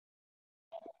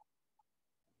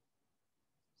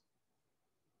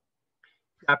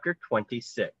Chapter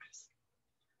 26.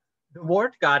 The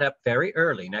ward got up very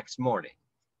early next morning.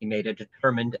 He made a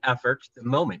determined effort the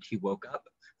moment he woke up,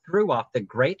 threw off the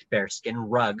great bearskin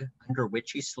rug under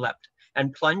which he slept,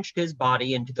 and plunged his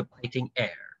body into the biting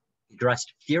air. He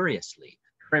dressed furiously,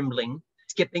 trembling,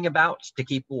 skipping about to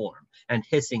keep warm, and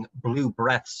hissing blue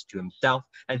breaths to himself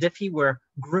as if he were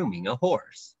grooming a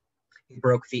horse. He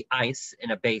broke the ice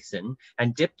in a basin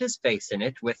and dipped his face in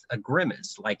it with a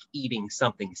grimace like eating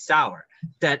something sour,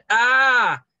 said,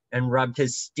 "Ah!" and rubbed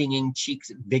his stinging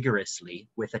cheeks vigorously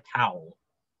with a towel.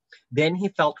 Then he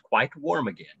felt quite warm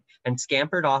again and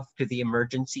scampered off to the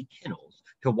emergency kennels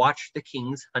to watch the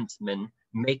king's huntsman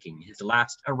making his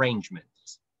last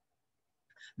arrangements.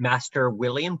 Master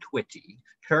William Twitty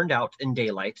turned out in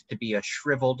daylight to be a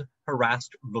shriveled,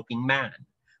 harassed-looking man,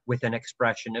 with an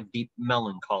expression of deep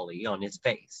melancholy on his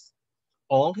face.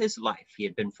 All his life he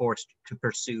had been forced to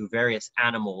pursue various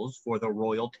animals for the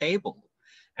royal table,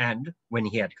 and, when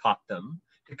he had caught them,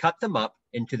 to cut them up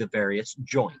into the various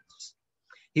joints.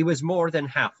 He was more than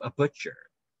half a butcher.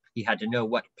 He had to know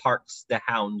what parts the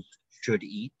hounds should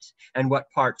eat, and what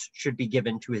parts should be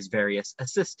given to his various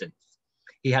assistants.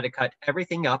 He had to cut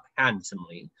everything up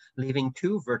handsomely, leaving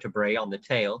 2 vertebrae on the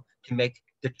tail to make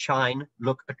the chine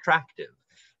look attractive,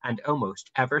 and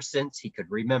almost ever since he could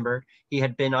remember, he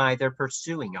had been either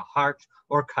pursuing a heart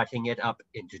or cutting it up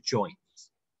into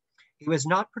joints. He was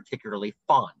not particularly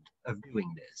fond of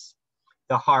doing this.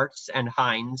 The hearts and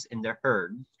hinds in their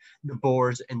herds, the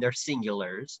boars in their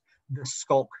singulars, the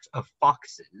skulks of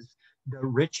foxes, the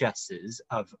richesses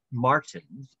of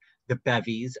martens, the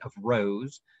bevies of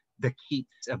roes, the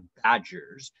keeps of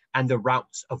badgers, and the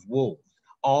routs of wolves,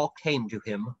 all came to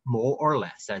him more or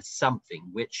less as something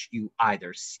which you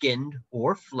either skinned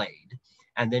or flayed,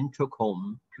 and then took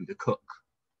home to the cook.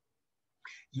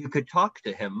 You could talk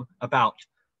to him about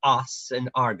os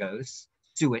and argos,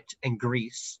 suet and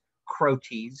grease,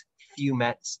 crotes,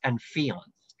 fumets, and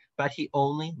fiants, but he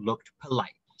only looked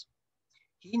polite.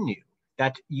 He knew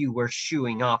that you were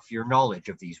shooing off your knowledge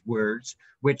of these words,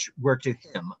 which were to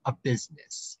him a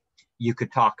business. You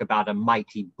could talk about a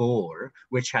mighty boar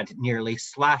which had nearly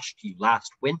slashed you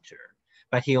last winter,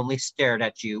 but he only stared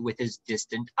at you with his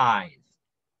distant eyes.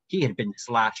 He had been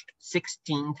slashed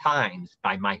 16 times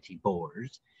by mighty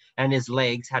boars, and his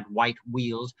legs had white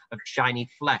wheels of shiny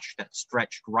flesh that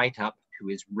stretched right up to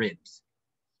his ribs.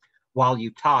 While you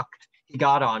talked, he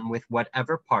got on with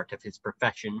whatever part of his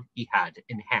profession he had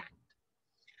in hand.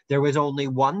 There was only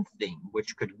one thing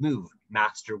which could move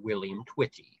Master William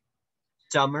Twitty.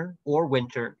 Summer or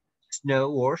winter,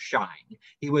 snow or shine,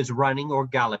 he was running or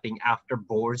galloping after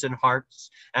boars and harts,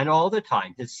 and all the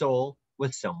time his soul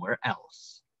was somewhere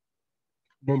else.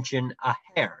 Mention a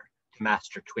hare to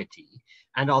Master Twitty,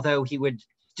 and although he would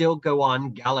still go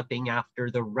on galloping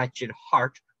after the wretched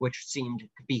hart which seemed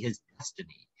to be his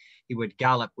destiny, he would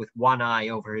gallop with one eye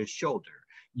over his shoulder,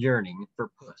 yearning for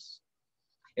puss.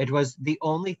 It was the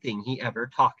only thing he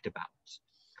ever talked about.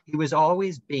 He was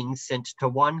always being sent to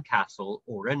one castle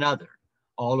or another,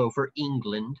 all over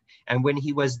England, and when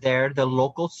he was there, the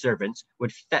local servants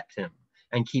would fet him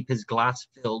and keep his glass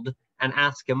filled and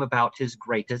ask him about his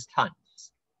greatest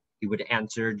hunts. He would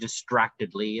answer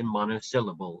distractedly in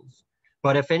monosyllables,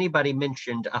 but if anybody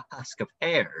mentioned a husk of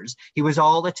hares, he was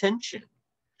all attention.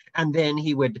 And then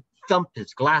he would thump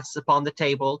his glass upon the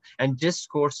table and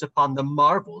discourse upon the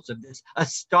marvels of this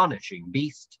astonishing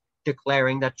beast,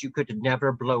 declaring that you could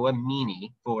never blow a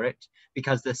meanie for it,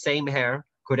 because the same hare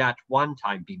could at one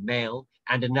time be male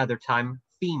and another time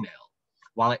female,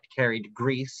 while it carried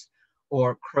grease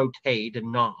or crocheted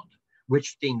and gnawed,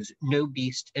 which things no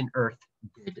beast in earth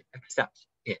did except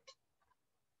it.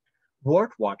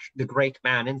 Wart watched the great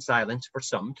man in silence for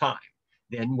some time,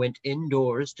 then went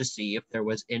indoors to see if there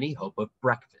was any hope of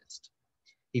breakfast.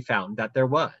 He found that there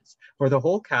was, for the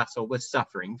whole castle was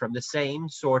suffering from the same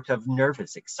sort of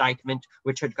nervous excitement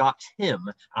which had got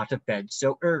him out of bed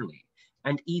so early,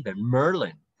 and even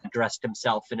Merlin had dressed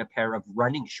himself in a pair of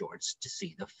running shorts to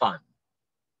see the fun.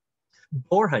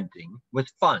 Boar hunting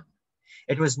was fun.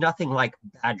 It was nothing like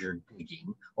badger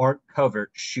digging or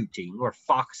covert shooting or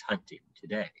fox hunting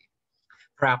today.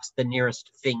 Perhaps the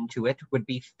nearest thing to it would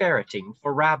be ferreting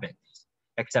for rabbits,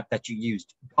 except that you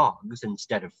used dogs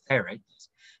instead of ferrets,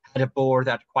 had a boar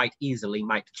that quite easily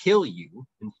might kill you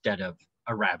instead of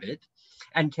a rabbit,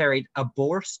 and carried a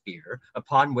boar spear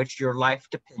upon which your life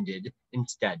depended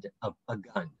instead of a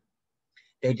gun.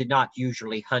 They did not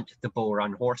usually hunt the boar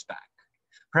on horseback.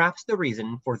 Perhaps the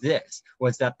reason for this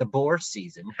was that the boar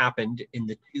season happened in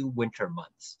the 2 winter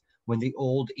months, when the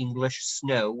old English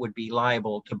snow would be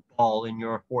liable to ball in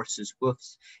your horse's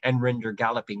hoofs and render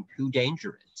galloping too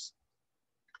dangerous.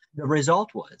 The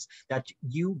result was that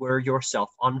you were yourself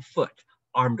on foot,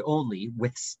 armed only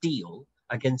with steel,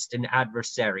 against an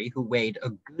adversary who weighed a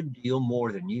good deal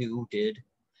more than you did,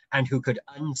 and who could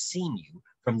unseen you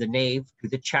from the nave to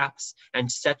the chaps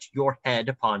and set your head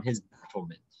upon his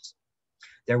battlements.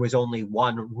 There was only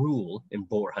one rule in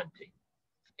boar hunting.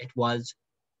 It was,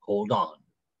 hold on.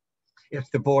 If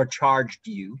the boar charged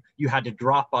you, you had to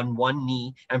drop on one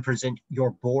knee and present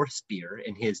your boar spear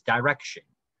in his direction.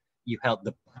 You held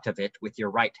the butt of it with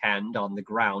your right hand on the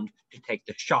ground to take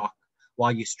the shock,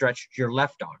 while you stretched your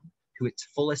left arm to its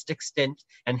fullest extent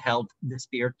and held the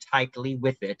spear tightly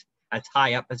with it as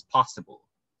high up as possible.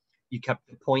 You kept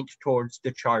the point towards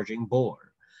the charging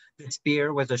boar. The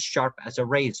spear was as sharp as a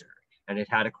razor, and it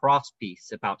had a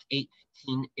crosspiece about 18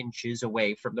 inches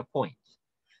away from the point.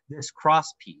 This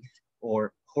crosspiece,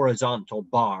 or horizontal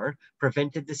bar,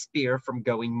 prevented the spear from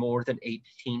going more than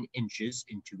 18 inches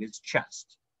into his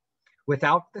chest.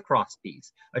 Without the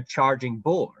crosspiece, a charging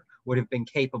boar would have been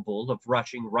capable of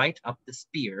rushing right up the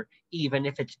spear, even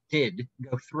if it did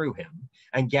go through him,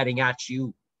 and getting at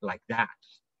you like that.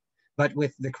 But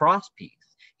with the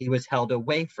crosspiece, he was held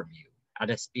away from you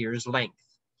at a spear's length,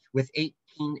 with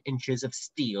 18 inches of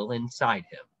steel inside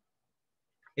him.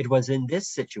 It was in this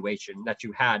situation that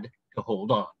you had to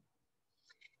hold on.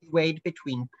 He weighed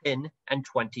between 10 and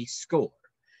 20 score,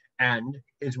 and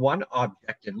his one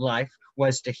object in life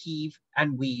was to heave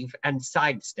and weave and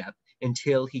sidestep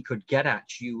until he could get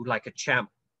at you like a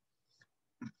champ,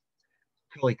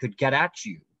 till he could get at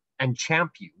you and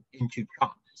champ you into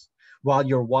chops, while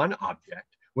your one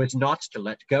object was not to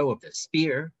let go of the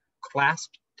spear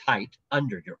clasped tight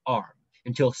under your arm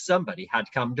until somebody had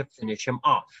come to finish him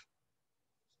off.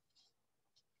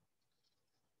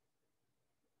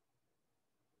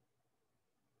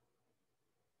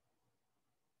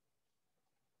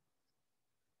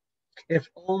 If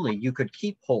only you could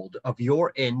keep hold of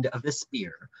your end of the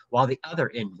spear while the other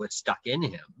end was stuck in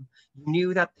him, you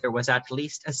knew that there was at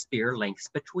least a spear length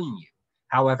between you,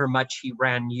 however much he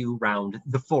ran you round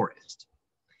the forest.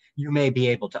 You may be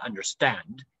able to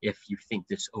understand, if you think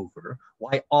this over,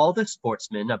 why all the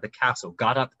sportsmen of the castle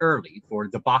got up early for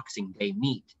the Boxing Day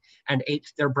meet and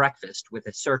ate their breakfast with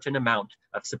a certain amount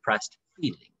of suppressed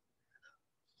feeling.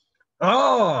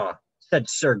 "Ah," said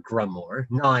Sir Grummore,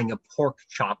 gnawing a pork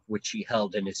chop which he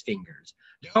held in his fingers.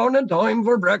 "Down in time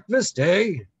for breakfast,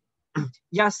 eh?"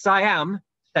 "Yes, I am,"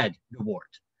 said the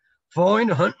wart. "Fine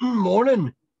hunting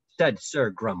morning," said Sir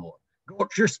Grummore.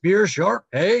 "Got your spear sharp,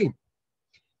 eh?"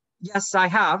 "Yes, I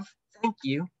have, thank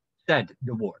you," said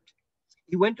the wart.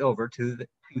 He went over to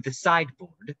the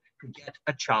sideboard to get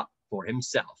a chop for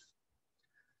himself.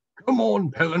 "Come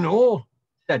on, Pellinore,"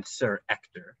 said Sir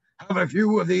Ector. "Have a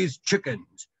few of these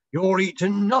chickens. You're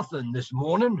eating nothing this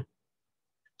morning."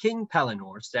 King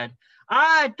Pellinore said,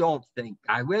 "I don't think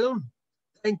I will.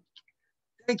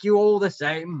 Thank you all the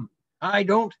same. I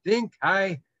don't think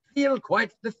I feel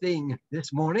quite the thing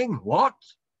this morning, what?"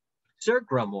 Sir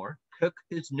Grummore took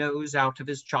his nose out of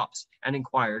his chops and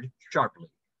inquired sharply,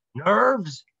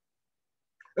 "Nerves?"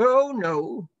 "Oh,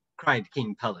 no," cried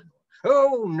King Pellinore.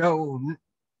 "Oh, no,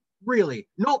 really,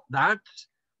 not that.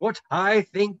 What I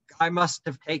think I must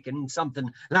have taken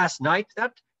something last night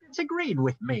that disagreed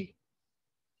with me."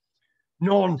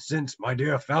 "Nonsense, my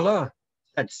dear fella,"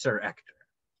 said Sir Ector.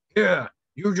 "Here,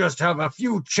 you just have a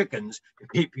few chickens to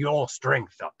keep your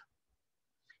strength up."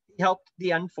 He helped the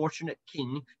unfortunate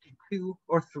king to 2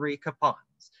 or 3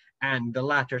 capons, and the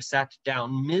latter sat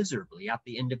down miserably at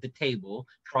the end of the table,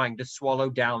 trying to swallow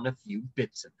down a few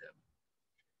bits of them.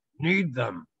 "Need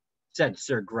them," said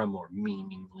Sir Grummore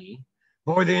meaningly.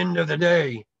 "By the end of the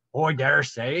day, I dare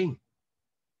say."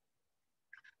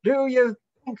 "Do you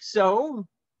think so?"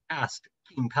 asked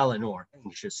King Pellinore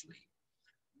anxiously.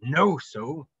 "No,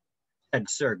 so," said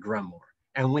Sir Grummore,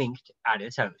 and winked at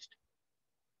his host.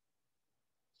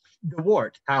 The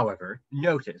wart, however,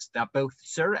 noticed that both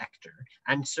Sir Ector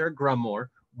and Sir Grummore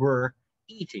were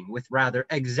eating with rather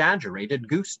exaggerated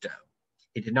gusto.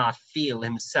 He did not feel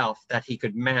himself that he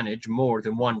could manage more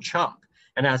than one chop,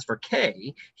 and as for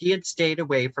Kay, he had stayed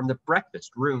away from the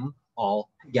breakfast room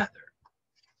altogether.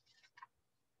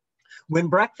 When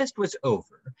breakfast was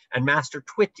over and Master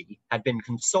Twitty had been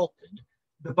consulted,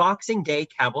 the Boxing Day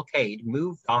cavalcade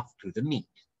moved off to the meet.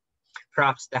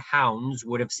 Perhaps the hounds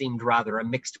would have seemed rather a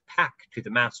mixed pack to the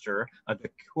master of the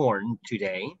corn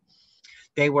today.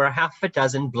 They were half a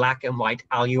dozen black and white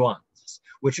Aluans,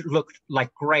 which looked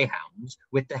like greyhounds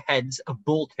with the heads of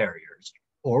bull terriers,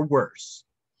 or worse.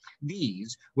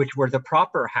 These, which were the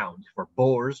proper hounds for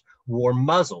boars, wore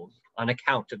muzzles on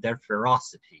account of their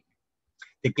ferocity.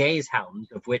 The gaze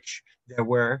hounds, of which there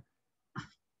were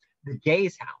The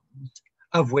gazehounds,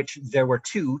 of which there were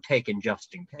two taken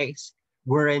just in case,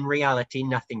 were in reality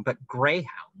nothing but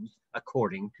greyhounds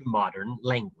according to modern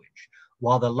language,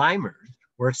 while the limers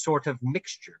were a sort of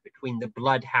mixture between the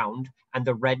bloodhound and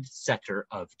the red setter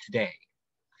of today.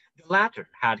 The latter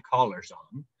had collars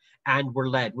on and were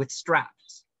led with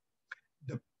straps.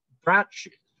 The brachs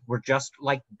were just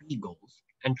like beagles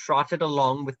and trotted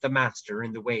along with the master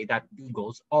in the way that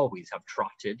beagles always have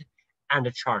trotted, and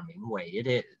a charming way it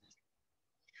is.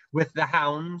 With the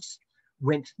hounds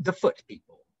went the foot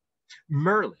people.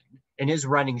 Merlin, in his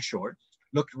running shorts,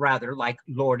 looked rather like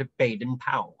Lord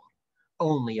Baden-Powell,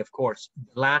 only, of course,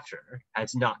 the latter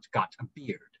has not got a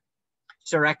beard.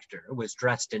 Sir Ector was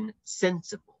dressed in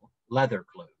sensible leather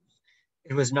clothes.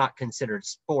 It was not considered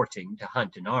sporting to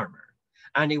hunt in armor,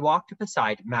 and he walked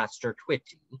beside Master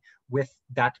Twitty with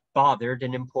that bothered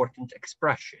and important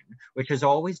expression which has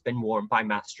always been worn by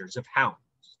masters of hounds.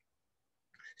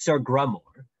 Sir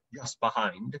Grummore, just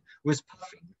behind, was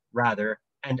puffing rather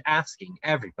and asking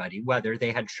everybody whether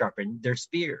they had sharpened their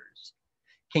spears.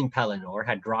 King Pellinore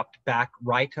had dropped back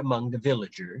right among the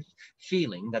villagers,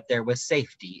 feeling that there was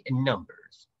safety in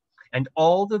numbers. And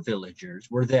all the villagers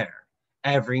were there,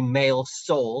 every male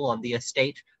soul on the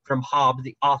estate, from Hob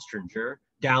the Ostringer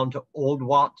down to old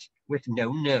Wat with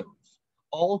no nose,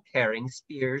 all carrying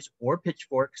spears or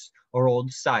pitchforks or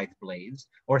old scythe blades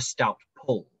or stout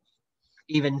poles.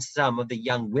 Even some of the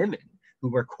young women who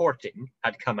were courting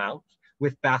had come out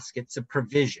with baskets of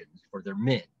provisions for their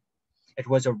men. It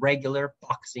was a regular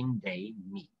Boxing Day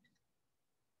meet.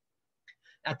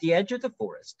 At the edge of the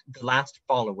forest, the last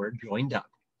follower joined up.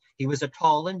 He was a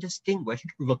tall and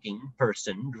distinguished-looking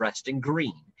person dressed in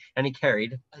green, and he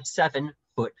carried a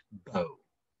 7-foot bow.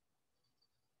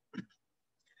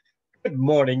 "Good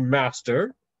morning,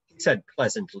 master," he said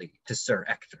pleasantly to Sir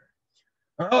Ector.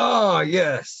 "Ah,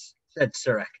 yes," said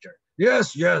Sir Ector.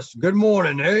 "Yes, yes, good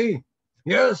morning, eh?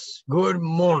 Yes, good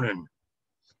morning."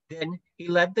 Then he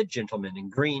led the gentleman in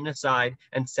green aside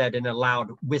and said in a loud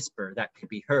whisper that could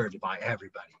be heard by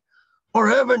everybody, "For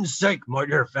heaven's sake, my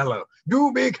dear fellow,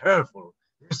 do be careful.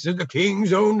 This is the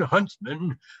king's own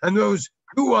huntsman, and those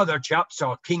two other chaps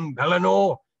are King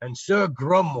Pellinore and Sir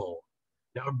Grummore.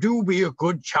 Now do be a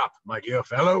good chap, my dear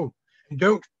fellow, and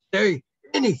don't say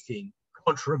anything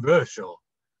controversial.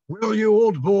 Will you,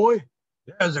 old boy?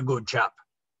 There's a good chap."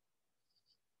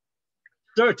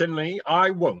 "Certainly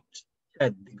I won't,"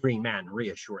 said the green man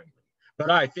reassuringly, "but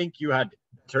I think you had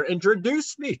better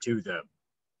introduce me to them."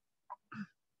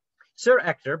 Sir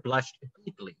Ector blushed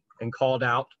deeply and called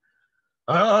out,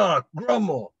 "Ah,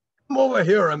 Grummore, come over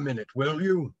here a minute, will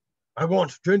you? I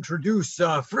want to introduce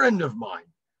a friend of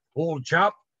mine. Old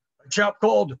chap, a chap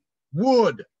called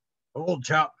Wood. Old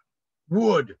chap,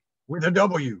 Wood, with a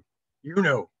W, you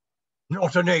know,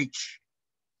 not an H.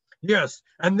 Yes,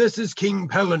 and this is King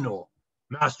Pellinore.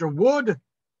 Master Wood,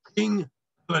 King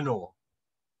Pellinore."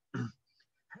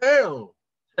 "Hail,"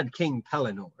 said King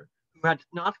Pellinore, who had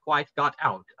not quite got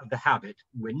out of the habit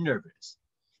when nervous.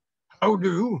 "How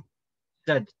do?"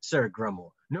 said Sir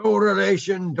Grummore. "No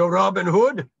relation to Robin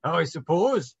Hood, I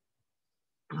suppose?"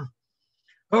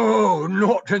 "Oh,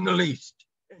 not in the least,"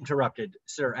 interrupted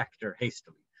Sir Ector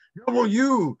hastily.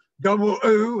 WOOD,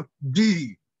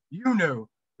 you know,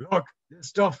 like the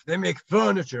stuff they make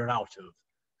furniture out of.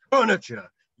 Furniture,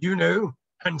 you know,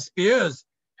 and spears,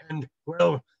 and,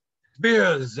 well,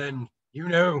 spears, and, you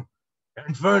know,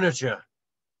 and furniture."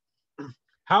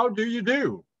 "How do you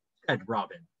do?" said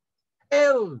Robin.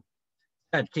 "Hell,"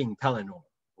 said King Pellinore.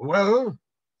 "Well,"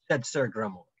 said Sir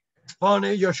Grummore. "it's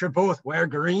funny you should both wear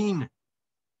green."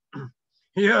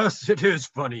 "Yes, it is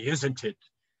funny, isn't it?"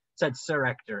 said Sir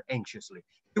Ector anxiously.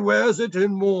 "He wears it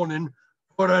in mourning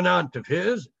for an aunt of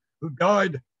his who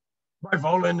died by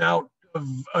falling out of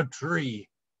a tree."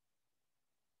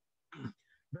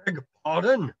 "Beg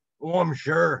pardon? Oh, I'm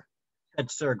sure,"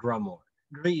 said Sir Grummore,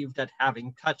 grieved at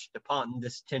having touched upon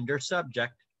this tender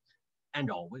subject, and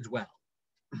all was well.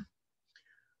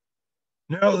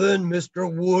 "Now then, Mr.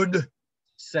 Wood,"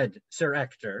 said Sir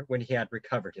Ector when he had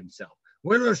recovered himself,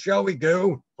 "where shall we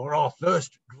go for our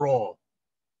first draw?"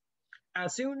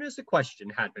 As soon as the question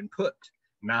had been put,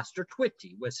 Master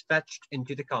Twitty was fetched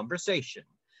into the conversation,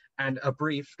 and a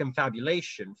brief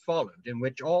confabulation followed in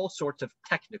which all sorts of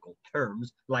technical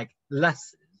terms like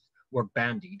lesses were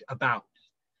bandied about.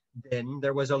 Then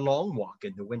there was a long walk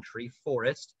in the wintry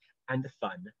forest, and the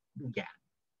fun began.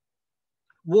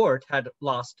 Ward had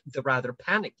lost the rather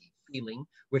panicky feeling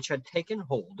which had taken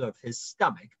hold of his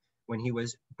stomach when he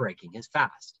was breaking his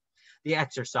fast. The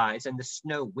exercise and the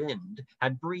snow wind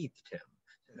had breathed him,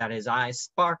 so that his eyes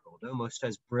sparkled almost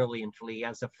as brilliantly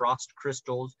as the frost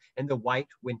crystals in the white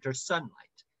winter sunlight,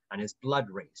 and his blood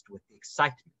raced with the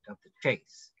excitement of the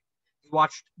chase. He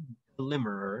watched the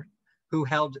limmerer, who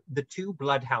held the two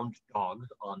bloodhound dogs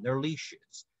on their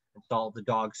leashes, and saw the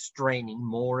dogs straining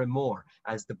more and more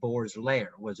as the boar's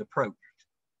lair was approached.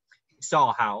 He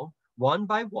saw how, one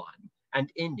by one,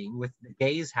 and ending with the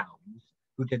gaze hounds,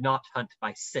 who did not hunt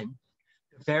by scent,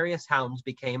 the various hounds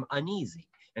became uneasy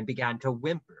and began to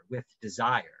whimper with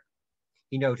desire.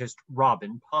 He noticed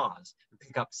Robin pause and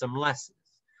pick up some lessons,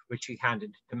 which he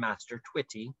handed to Master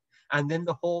Twitty, and then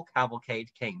the whole cavalcade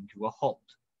came to a halt.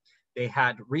 They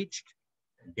had reached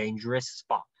a dangerous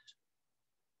spot.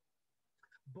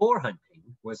 Boar hunting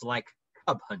was like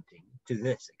cub hunting to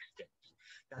this extent,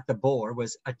 that the boar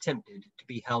was attempted to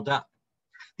be held up.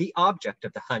 The object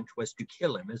of the hunt was to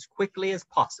kill him as quickly as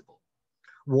possible.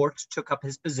 Wart took up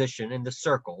his position in the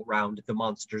circle round the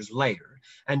monster's lair,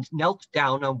 and knelt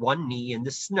down on one knee in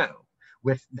the snow,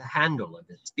 with the handle of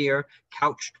his spear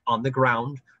couched on the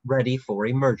ground, ready for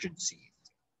emergencies.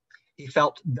 He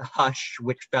felt the hush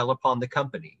which fell upon the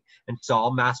company, and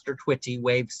saw Master Twitty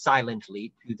wave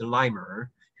silently to the limerer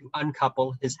to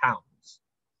uncouple his hounds.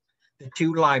 The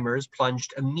two limers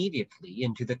plunged immediately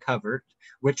into the covert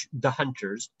which the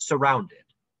hunters surrounded.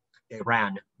 They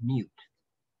ran mute.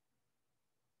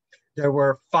 There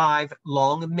were 5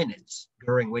 long minutes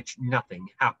during which nothing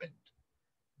happened.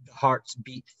 The hearts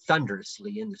beat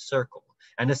thunderously in the circle,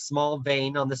 and a small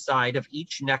vein on the side of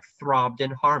each neck throbbed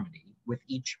in harmony with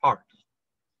each heart.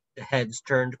 The heads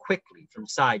turned quickly from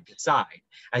side to side,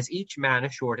 as each man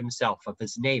assured himself of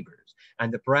his neighbors,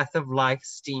 and the breath of life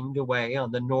steamed away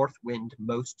on the north wind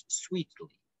most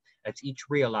sweetly, as each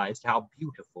realized how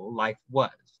beautiful life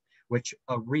was, which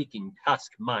a reeking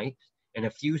tusk might, in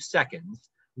a few seconds,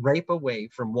 rape away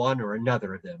from one or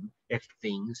another of them if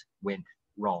things went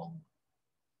wrong.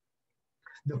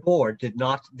 The boar did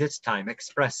not this time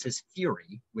express his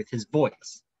fury with his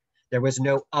voice. There was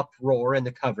no uproar in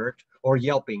the covert or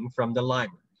yelping from the limers.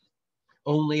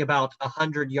 Only about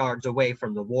 100 yards away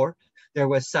from the wart, there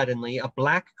was suddenly a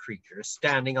black creature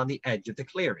standing on the edge of the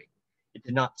clearing. It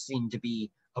did not seem to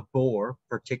be a boar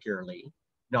particularly,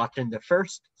 not in the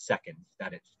first seconds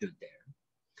that it stood there.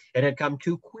 It had come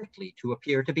too quickly to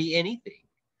appear to be anything.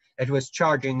 It was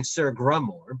charging Sir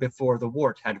Grummore before the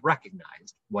wart had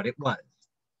recognized what it was.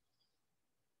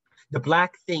 The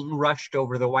black thing rushed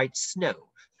over the white snow,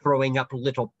 throwing up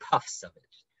little puffs of it.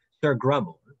 Sir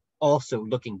Grummore, also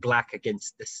looking black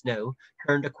against the snow,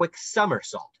 turned a quick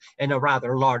somersault in a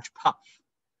rather large puff.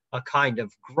 A kind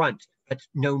of grunt, but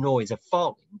no noise of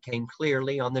falling, came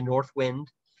clearly on the north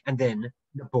wind, and then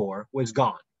the boar was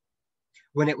gone.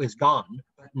 When it was gone,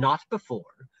 but not before,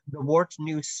 the wart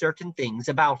knew certain things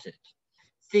about it,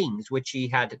 things which he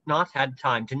had not had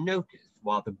time to notice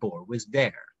while the boar was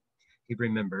there. He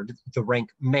remembered the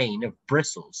rank mane of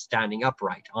bristles standing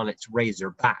upright on its razor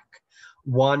back,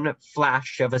 one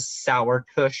flash of a sour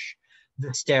tush,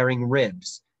 the staring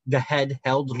ribs, the head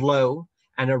held low,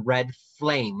 and a red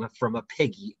flame from a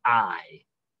piggy eye.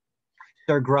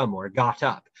 Sir Grummore got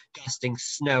up, dusting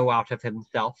snow out of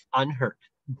himself unhurt,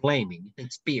 blaming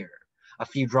his spear. A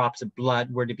few drops of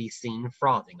blood were to be seen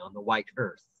frothing on the white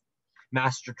earth.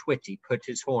 Master Twitty put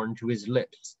his horn to his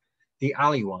lips. The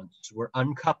aliwants were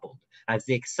uncoupled as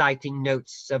the exciting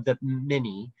notes of the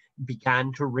minnie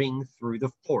began to ring through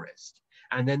the forest,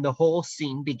 and then the whole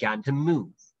scene began to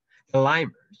move. The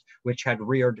limers, which had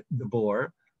reared the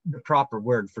boar, the proper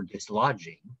word for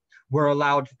dislodging, were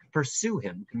allowed to pursue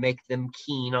him to make them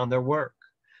keen on their work.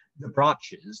 The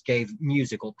brooches gave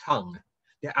musical tongue.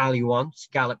 The aliwants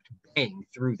galloped baying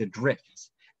through the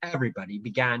drifts. Everybody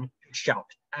began to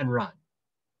shout and run.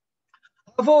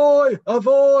 "Ahoy!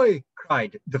 Ahoy!"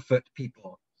 cried the foot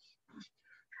people.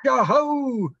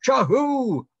 "Shahoo!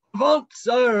 Shahoo! Avant,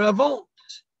 sir, avant!"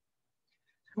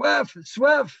 "Swift!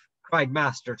 Swift!" cried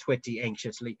Master Twitty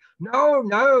anxiously. "No,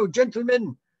 no,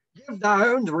 gentlemen, give the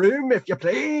hounds room, if you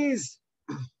please."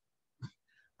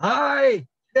 "Hi!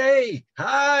 Hey!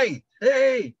 Hi!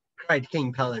 Hey!" cried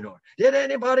King Pellinore. "Did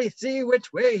anybody see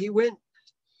which way he went?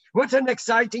 What an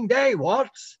exciting day,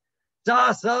 what?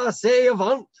 Sa say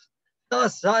avant! Sa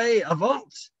say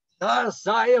avant! Sa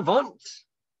say avant!"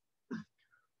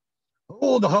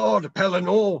 "Hold hard,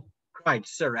 Pellinore!" cried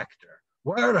Sir Ector.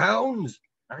 "Warehounds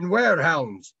and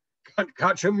warehounds. Can't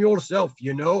catch 'em yourself,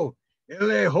 you know.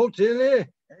 Ille hot, ille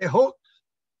hot."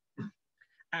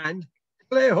 And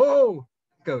 "Ille ho!"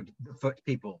 echoed the foot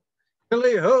people.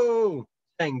 "Ille ho!"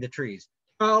 sang the trees.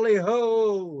 "Tally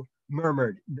ho!"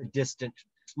 murmured the distant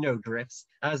snowdrifts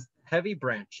as heavy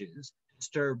branches,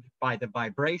 disturbed by the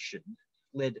vibration,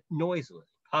 slid noiseless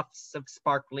puffs of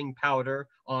sparkling powder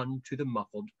onto the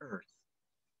muffled earth.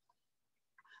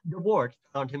 The wart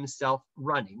found himself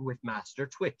running with Master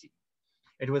Twitty.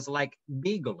 It was like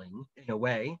beagling in a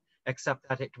way, except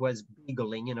that it was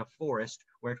beagling in a forest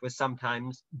where it was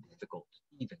sometimes difficult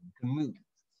even to move.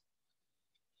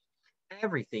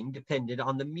 Everything depended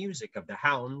on the music of the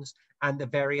hounds and the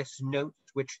various notes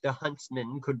which the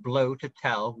huntsman could blow to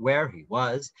tell where he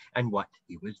was and what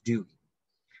he was doing.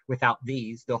 Without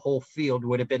these, the whole field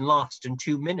would have been lost in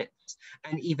 2 minutes,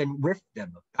 and even with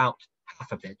them, about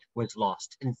half of it was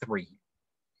lost in 3.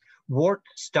 Wart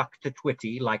stuck to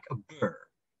Twitty like a burr.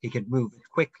 He could move as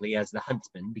quickly as the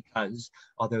huntsman because,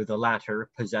 although the latter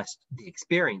possessed the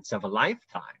experience of a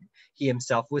lifetime, he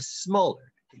himself was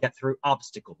smaller to get through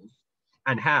obstacles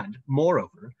and had,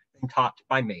 moreover, been taught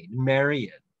by Maid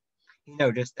Marian. He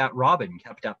noticed that Robin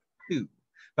kept up too,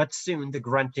 but soon the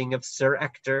grunting of Sir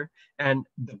Ector and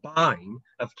the baaing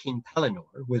of King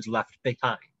Pellinore was left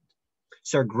behind.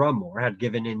 Sir Grummore had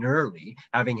given in early,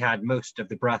 having had most of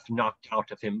the breath knocked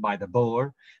out of him by the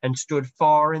boar, and stood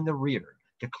far in the rear,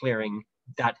 declaring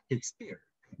that his spear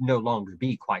could no longer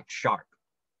be quite sharp.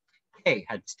 Kay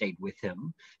had stayed with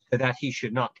him, so that he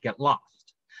should not get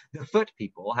lost. The foot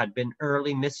people had been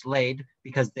early mislaid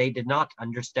because they did not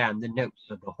understand the notes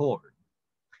of the horn.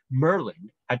 Merlin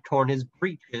had torn his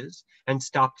breeches and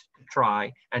stopped to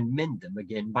try and mend them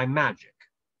again by magic.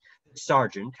 The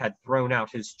sergeant had thrown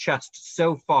out his chest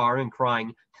so far in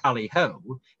crying tally-ho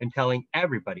and telling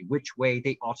everybody which way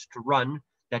they ought to run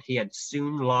that he had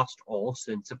soon lost all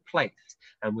sense of place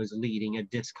and was leading a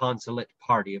disconsolate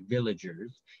party of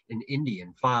villagers in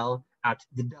Indian file at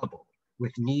the double,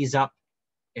 with knees up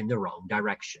in the wrong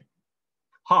direction.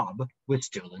 Hob was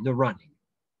still in the running.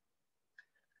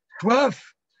 Swift,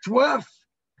 swift,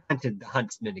 panted the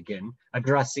huntsman again,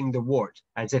 addressing the wart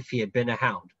as if he had been a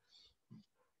hound.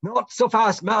 Not so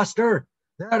fast, master.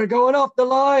 They're going off the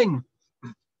line.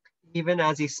 Even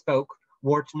as he spoke,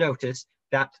 Wart noticed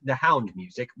that the hound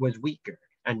music was weaker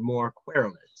and more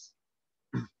querulous.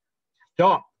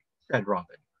 Stop, said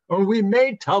Robin, or we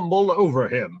may tumble over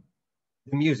him.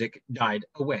 The music died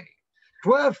away.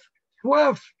 Swift,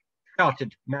 swift,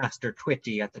 shouted Master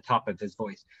Twitty at the top of his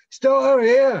voice. Still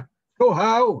here. Go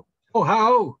how, go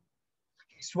how.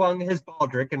 He swung his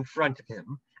baldric in front of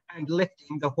him, and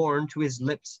lifting the horn to his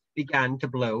lips, began to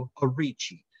blow a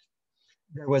recheat.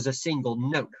 There was a single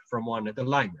note from one of the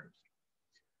limers.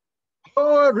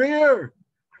 Oh, rear,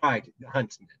 cried the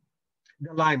huntsman.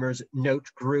 The limer's note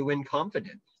grew in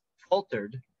confidence,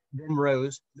 faltered, then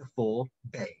rose the full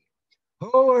bay.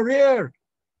 Oh, rear,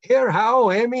 hear how,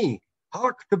 Emmy,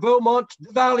 hark to Beaumont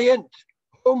the valiant.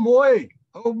 Oh, moi,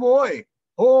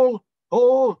 hole,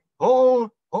 hole, hole,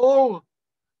 hole.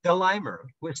 The limer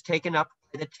was taken up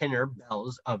by the tenor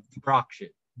bells of the brooches.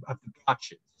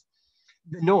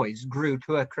 The noise grew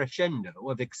to a crescendo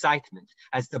of excitement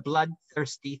as the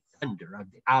bloodthirsty thunder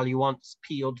of the Alliance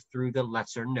pealed through the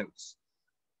lesser notes.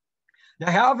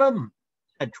 They have him,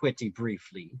 said Twitty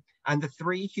briefly, and the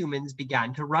 3 humans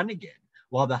began to run again,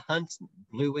 while the huntsman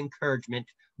blew encouragement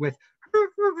with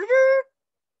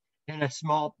in a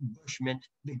small bushment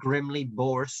the grimly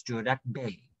boar stood at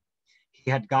bay.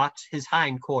 He had got his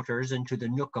hindquarters into the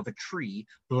nook of a tree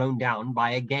blown down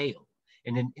by a gale,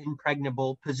 in an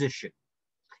impregnable position.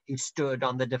 He stood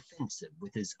on the defensive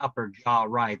with his upper jaw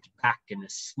writhed back in a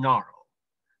snarl.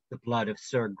 The blood of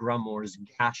Sir Grummore's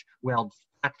gash welled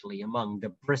fatly among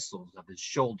the bristles of his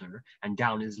shoulder and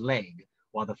down his leg,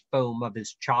 while the foam of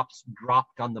his chops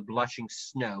dropped on the blushing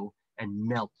snow and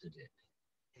melted it.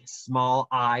 His small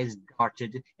eyes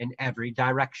darted in every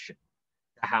direction.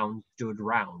 The hound stood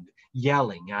round,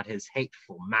 yelling at his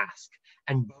hateful mask,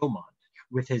 and Beaumont,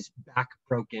 with his back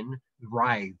broken,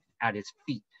 writhed at his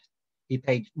feet. He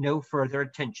paid no further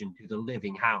attention to the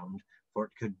living hound, for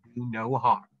it could do no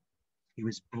harm. He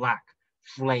was black,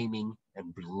 flaming,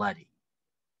 and bloody.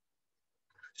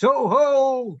 So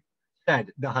ho,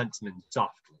 said the huntsman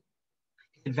softly.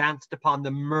 He advanced upon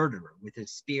the murderer with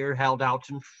his spear held out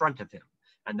in front of him,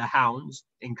 and the hounds,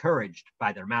 encouraged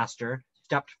by their master,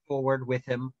 stepped forward with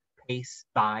him pace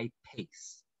by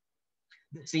pace.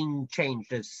 The scene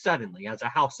changed as suddenly as a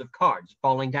house of cards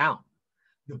falling down.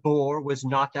 The boar was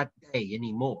not at bay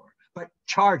any more, but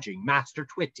charging Master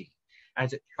Twitty.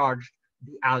 As it charged,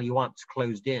 the Alliance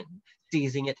closed in,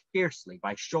 seizing it fiercely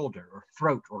by shoulder or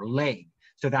throat or leg,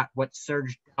 so that what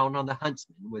surged down on the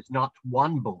huntsman was not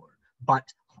one boar, but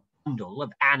a bundle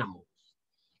of animals.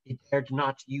 He dared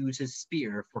not use his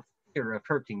spear for fear of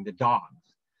hurting the dogs.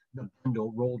 The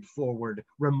bundle rolled forward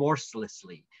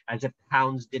remorselessly, as if the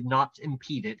hounds did not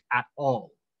impede it at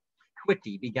all.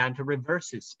 Twitty began to reverse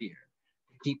his spear,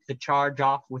 to keep the charge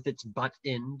off with its butt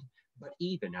end, but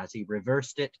even as he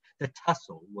reversed it, the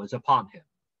tussle was upon him.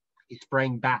 He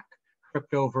sprang back,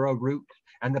 tripped over a root,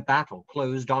 and the battle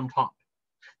closed on top.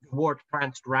 The wart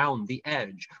pranced round the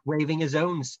edge, waving his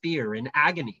own spear in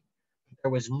agony, but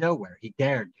there was nowhere he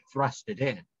dared to thrust it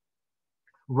in.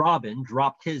 Robin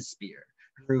dropped his spear,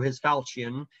 drew his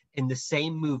falchion in the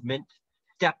same movement,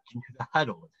 stepped into the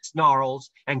huddle of snarls,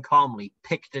 and calmly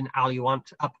picked an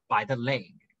aluant up by the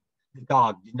leg. The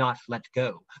dog did not let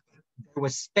go. There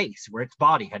was space where its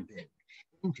body had been.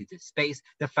 Into this space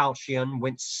the falchion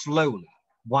went slowly,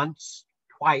 once,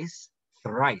 twice,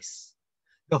 thrice.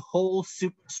 The whole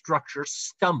superstructure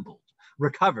stumbled,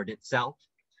 recovered itself,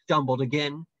 stumbled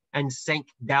again, and sank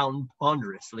down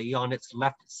ponderously on its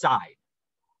left side.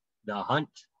 The hunt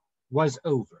was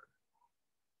over.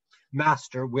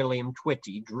 Master William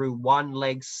Twitty drew one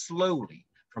leg slowly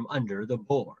from under the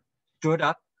boar, stood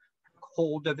up, took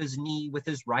hold of his knee with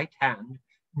his right hand,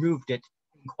 moved it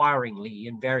inquiringly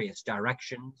in various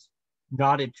directions,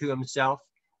 nodded to himself,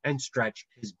 and stretched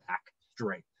his back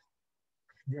straight.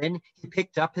 Then he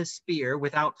picked up his spear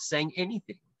without saying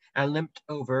anything and limped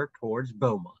over towards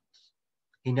Beaumont.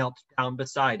 He knelt down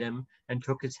beside him and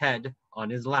took his head on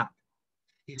his lap.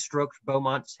 He stroked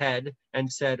Beaumont's head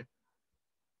and said,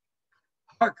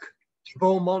 "Hark,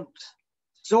 Beaumont,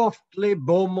 softly,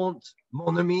 Beaumont,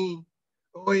 mon ami.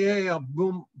 Oyez à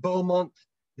Beaumont,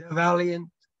 the valiant,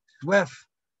 soif,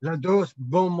 la douce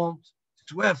Beaumont,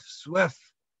 soif, soif."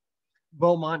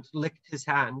 Beaumont licked his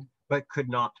hand, but could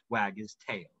not wag his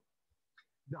tail.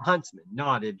 The huntsman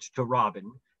nodded to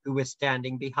Robin, who was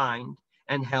standing behind,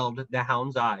 and held the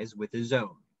hound's eyes with his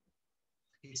own.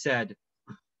 He said,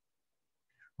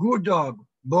 "Good dog,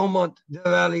 Beaumont the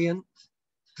valiant.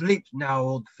 Sleep now,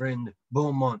 old friend,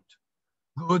 Beaumont.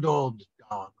 Good old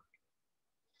dog."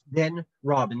 Then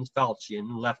Robin's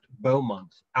falchion left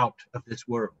Beaumont out of this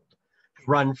world, to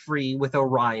run free with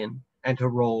Orion and to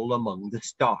roll among the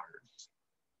stars.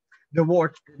 The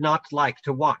wart did not like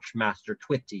to watch Master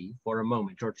Twitty for a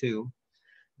moment or two.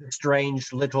 The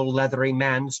strange little leathery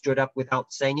man stood up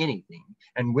without saying anything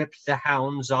and whipped the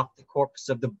hounds off the corpse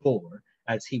of the boar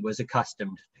as he was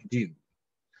accustomed to do.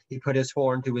 He put his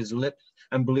horn to his lips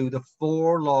and blew the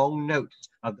 4 long notes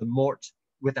of the mort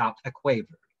without a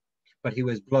quaver, but he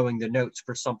was blowing the notes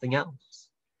for something else,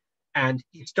 and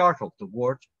he startled the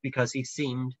wart because he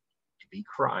seemed to be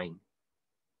crying.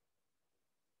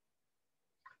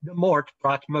 The mort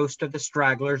brought most of the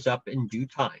stragglers up in due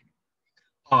time.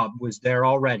 Hob was there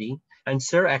already, and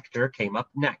Sir Ector came up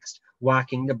next,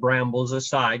 whacking the brambles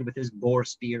aside with his boar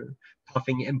spear,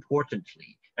 puffing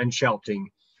importantly and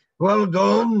shouting, "Well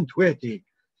done, Twitty.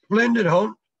 Splendid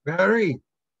hunt, Barry.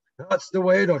 That's the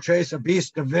way to chase a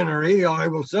beast of venery, I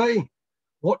will say.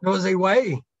 What does he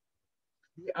weigh?"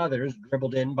 The others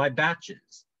dribbled in by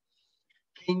batches.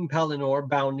 King Pellinore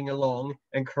bounding along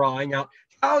and crying out,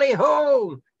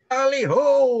 "Tally-ho!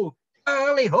 Tally-ho!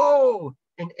 Tally-ho!"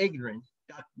 in ignorance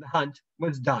that the hunt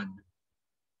was done.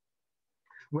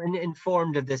 When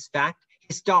informed of this fact,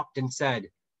 he stopped and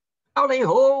said,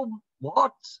 "Tally-ho!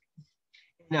 What?"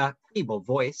 in a feeble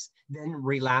voice, then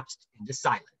relapsed into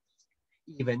silence.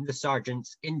 Even the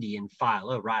sergeant's Indian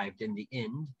file arrived in the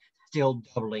end, still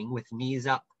doubling with knees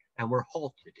up, and were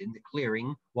halted in the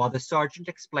clearing while the sergeant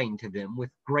explained to them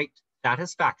with great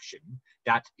satisfaction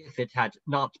that if it had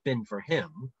not been for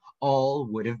him, all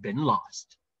would have been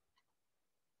lost.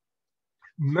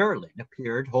 Merlin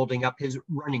appeared holding up his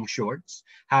running shorts,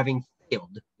 having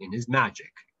failed in his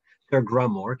magic. Sir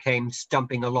Grummore came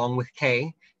stumping along with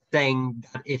Kay, saying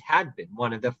that it had been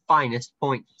one of the finest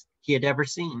points he had ever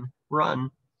seen run,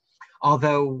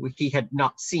 although he had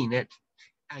not seen it,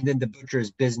 and then the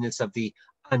butcher's business of the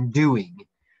undoing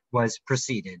was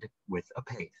proceeded with a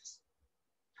pace.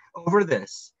 Over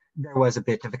this, there was a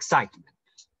bit of excitement.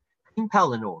 King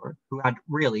Pellinore, who had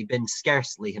really been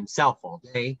scarcely himself all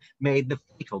day, made the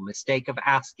fatal mistake of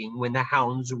asking when the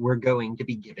hounds were going to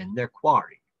be given their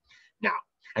quarry. Now,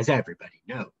 as everybody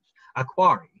knows, a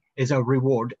quarry is a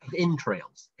reward of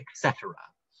entrails, etc.,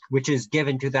 which is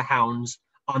given to the hounds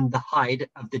on the hide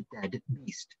of the dead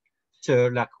beast, sur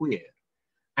la cuir.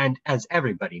 And as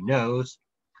everybody knows,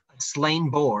 a slain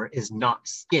boar is not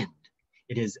skinned.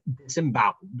 It is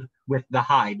disemboweled, with the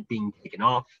hide being taken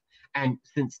off, and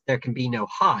since there can be no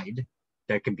hide,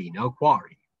 there can be no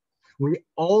quarry. We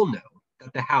all know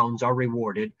that the hounds are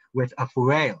rewarded with a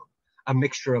foueil, a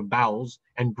mixture of bowels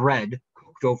and bread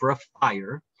cooked over a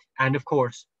fire, and of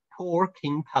course, poor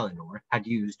King Pellinore had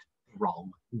used the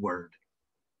wrong word.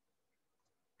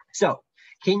 So,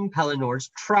 King Pellinore's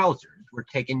trousers were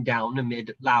taken down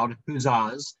amid loud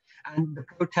huzzas, and the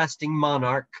protesting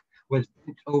monarch was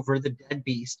bent over the dead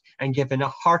beast and given a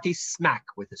hearty smack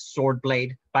with a sword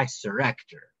blade by Sir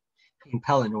Ector. King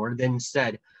Pellinore then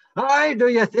said, "Aye, do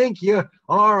you think you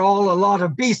are all a lot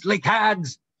of beastly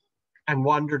cads?" and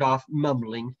wandered off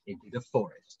mumbling into the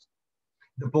forest.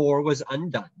 The boar was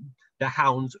undone, the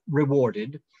hounds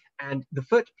rewarded, and the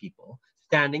foot people,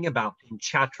 standing about in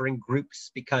chattering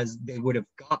groups because they would have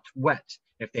got wet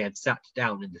if they had sat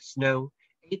down in the snow,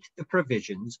 ate the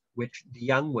provisions which the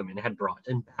young women had brought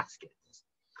in baskets.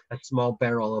 A small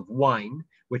barrel of wine,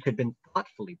 which had been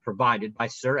thoughtfully provided by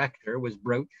Sir Ector, was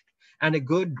broached, and a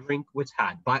good drink was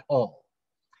had by all.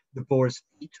 The boar's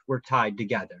feet were tied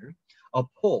together, a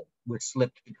pole was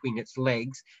slipped between its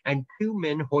legs, and 2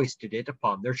 men hoisted it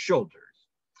upon their shoulders.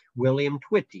 William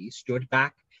Twitty stood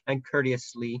back and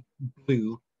courteously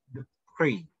blew the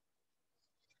cree.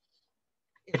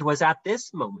 It was at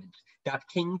this moment that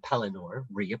King Pellinore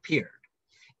reappeared.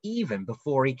 Even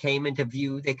before he came into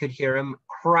view, they could hear him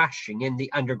crashing in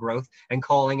the undergrowth and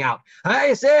calling out,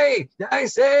 I say,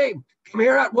 come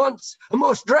here at once. A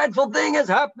most dreadful thing has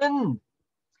happened."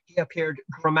 He appeared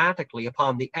dramatically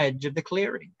upon the edge of the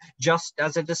clearing, just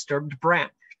as a disturbed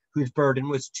branch, whose burden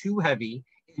was too heavy,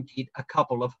 emptied a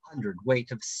couple of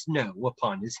hundredweight of snow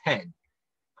upon his head.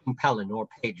 King Pellinore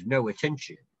paid no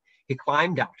attention. He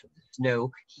climbed out of the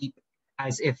snow heap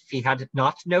as if he had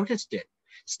not noticed it,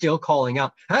 still calling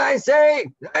out, I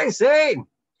say!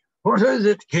 What is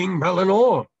it, King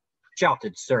Pellinore?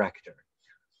 Shouted Sir Ector.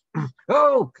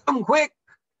 Oh, come quick,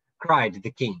 cried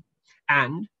the king,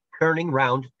 and, turning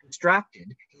round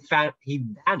distracted, he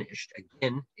vanished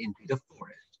again into the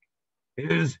forest.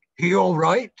 Is he all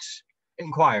right?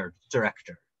 Inquired Sir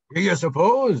Ector. Do you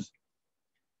suppose?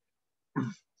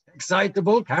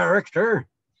 Excitable character,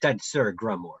 said Sir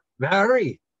Grummore.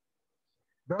 Very.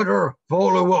 Better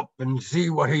follow up and see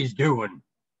what he's doing.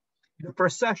 The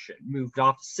procession moved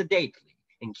off sedately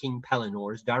in King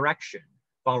Pellinore's direction,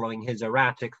 following his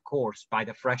erratic course by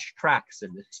the fresh tracks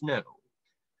in the snow.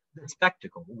 The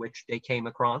spectacle which they came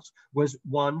across was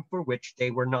one for which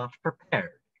they were not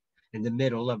prepared. In the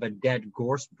middle of a dead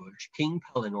gorse bush, King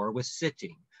Pellinore was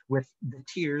sitting, with the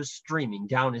tears streaming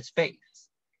down his face.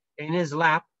 In his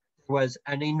lap was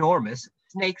an enormous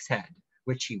snake's head,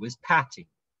 which he was patting.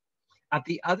 At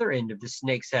the other end of the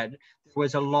snake's head there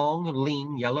was a long,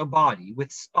 lean, yellow body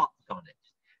with spots on it.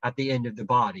 At the end of the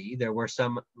body there were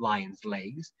some lion's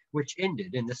legs, which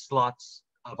ended in the slots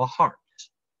of a heart.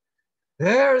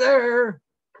 There,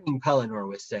 King Pellinore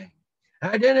was saying.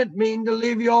 I didn't mean to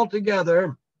leave you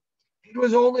altogether. It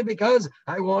was only because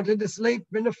I wanted to sleep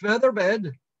in a feather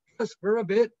bed, just for a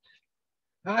bit.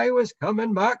 I was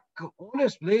coming back,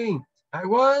 honestly, I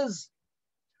was.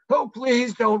 Oh,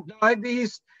 please don't die,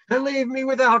 beast, and leave me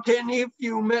without any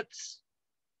fumets.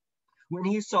 When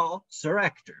he saw Sir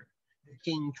Ector, the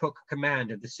king took command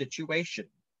of the situation.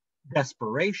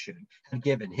 Desperation had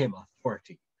given him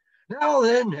authority. Now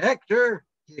then, Hector,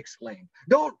 he exclaimed,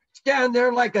 don't stand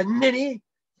there like a ninny.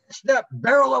 Fetch that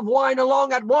barrel of wine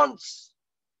along at once.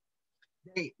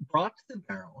 They brought the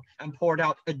barrel and poured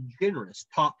out a generous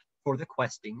tot for the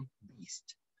questing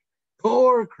beast.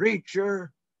 Poor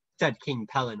creature, said King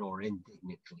Pellinore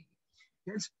indignantly.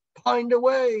 It's pined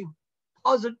away,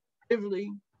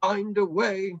 positively pined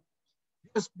away,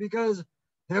 just because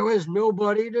there was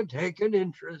nobody to take an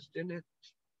interest in it.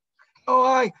 Oh,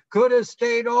 I could have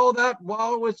stayed all that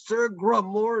while with Sir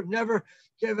Grummore, never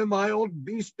given my old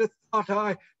beast a thought.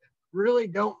 I really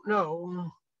don't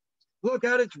know. Look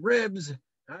at its ribs,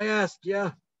 I ask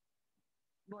you,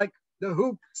 like the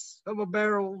hoops of a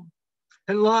barrel,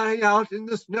 and lying out in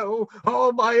the snow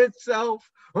all by itself,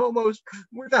 almost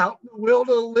without the will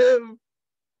to live.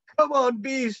 Come on,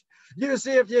 beast, you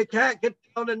see if you can't get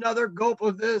down another gulp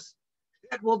of this.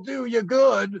 It will do you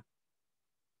good.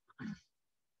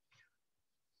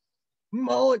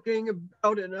 Mullicking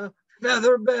about in a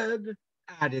feather bed,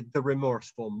 added the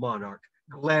remorseful monarch,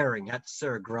 glaring at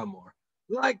Sir Grummore.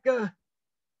 Like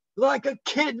a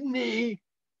kidney.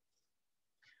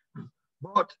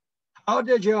 But how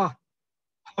did you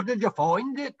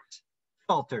find it?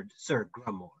 Faltered Sir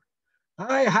Grummore.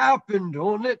 I happened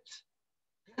on it.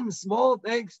 And small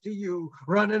thanks to you,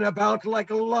 running about like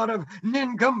a lot of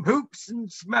nincompoops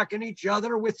and smacking each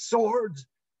other with swords.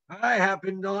 I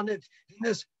happened on it in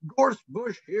this gorse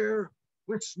bush here,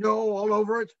 with snow all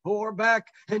over its poor back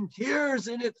and tears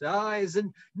in its eyes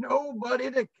and nobody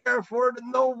to care for it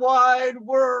in the wide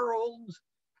world.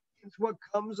 It's what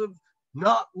comes of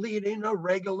not leading a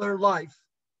regular life.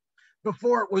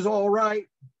 Before it was all right.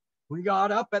 We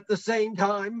got up at the same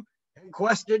time and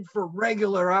quested for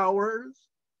regular hours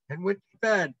and went to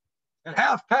bed at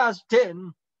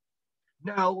 10:30.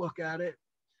 Now look at it.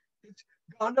 It's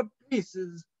gone to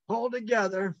pieces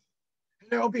altogether.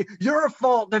 And it'll be your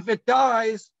fault if it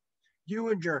dies. You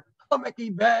and your hummocky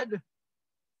bed.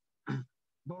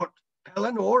 But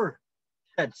Eleanor,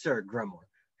 said Sir Grumore.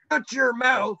 shut your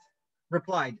mouth,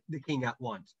 replied the king at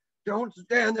once. Don't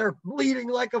stand there bleeding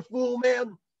like a fool,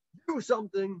 man. Do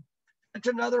something. Fetch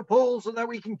another pole so that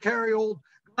we can carry old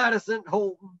Gladysent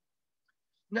home.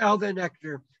 Now then,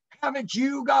 Hector, haven't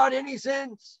you got any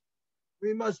sense?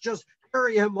 We must just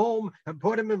carry him home and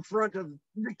put him in front of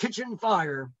the kitchen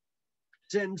fire.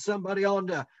 Send somebody on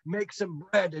to make some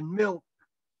bread and milk.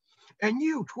 And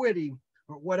you, Twitty,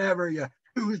 or whatever you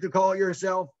choose to call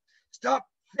yourself, stop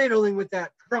fiddling with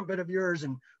that trumpet of yours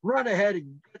and run ahead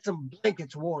and get some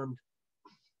blankets warmed.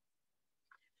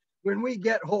 When we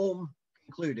get home,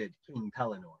 concluded King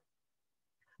Pellinore,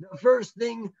 the first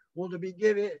thing will be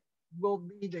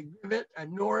to give it a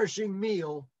nourishing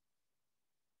meal.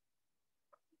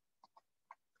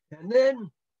 And then,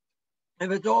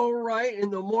 if it's all right in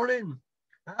the morning,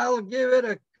 I'll give it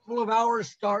a couple of hours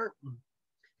start.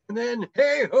 And then,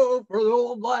 hey ho for the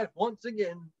old life once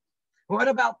again. What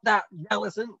about that,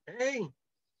 Gallison? Hey,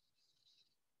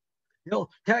 you'll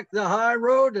take the high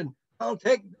road and I'll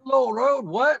take the low road.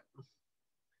 What?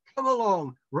 Come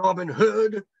along, Robin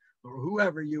Hood, or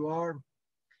whoever you are.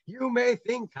 You may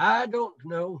think I don't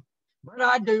know, but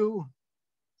I do.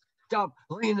 Stop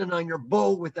leaning on your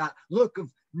bow with that look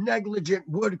of negligent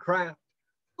woodcraft.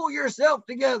 Pull yourself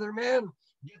together, man.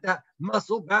 Get that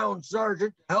muscle-bound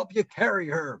sergeant to help you carry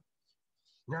her.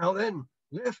 Now then,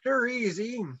 lift her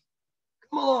easy.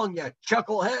 Come along, you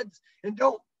chuckleheads,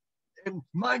 and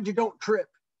mind you don't trip.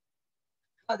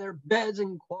 Other beds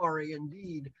and quarry,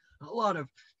 indeed. A lot of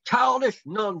childish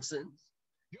nonsense.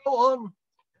 Go on,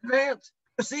 advance,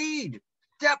 proceed,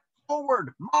 step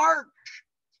forward, march.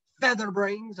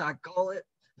 Featherbrains, I call it.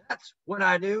 That's what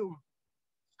I do.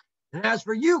 And as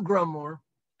for you, Grumore,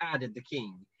 added the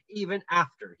king, even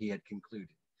after he had concluded,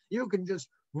 you can just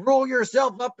roll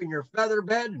yourself up in your feather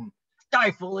bed and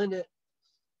stifle in it.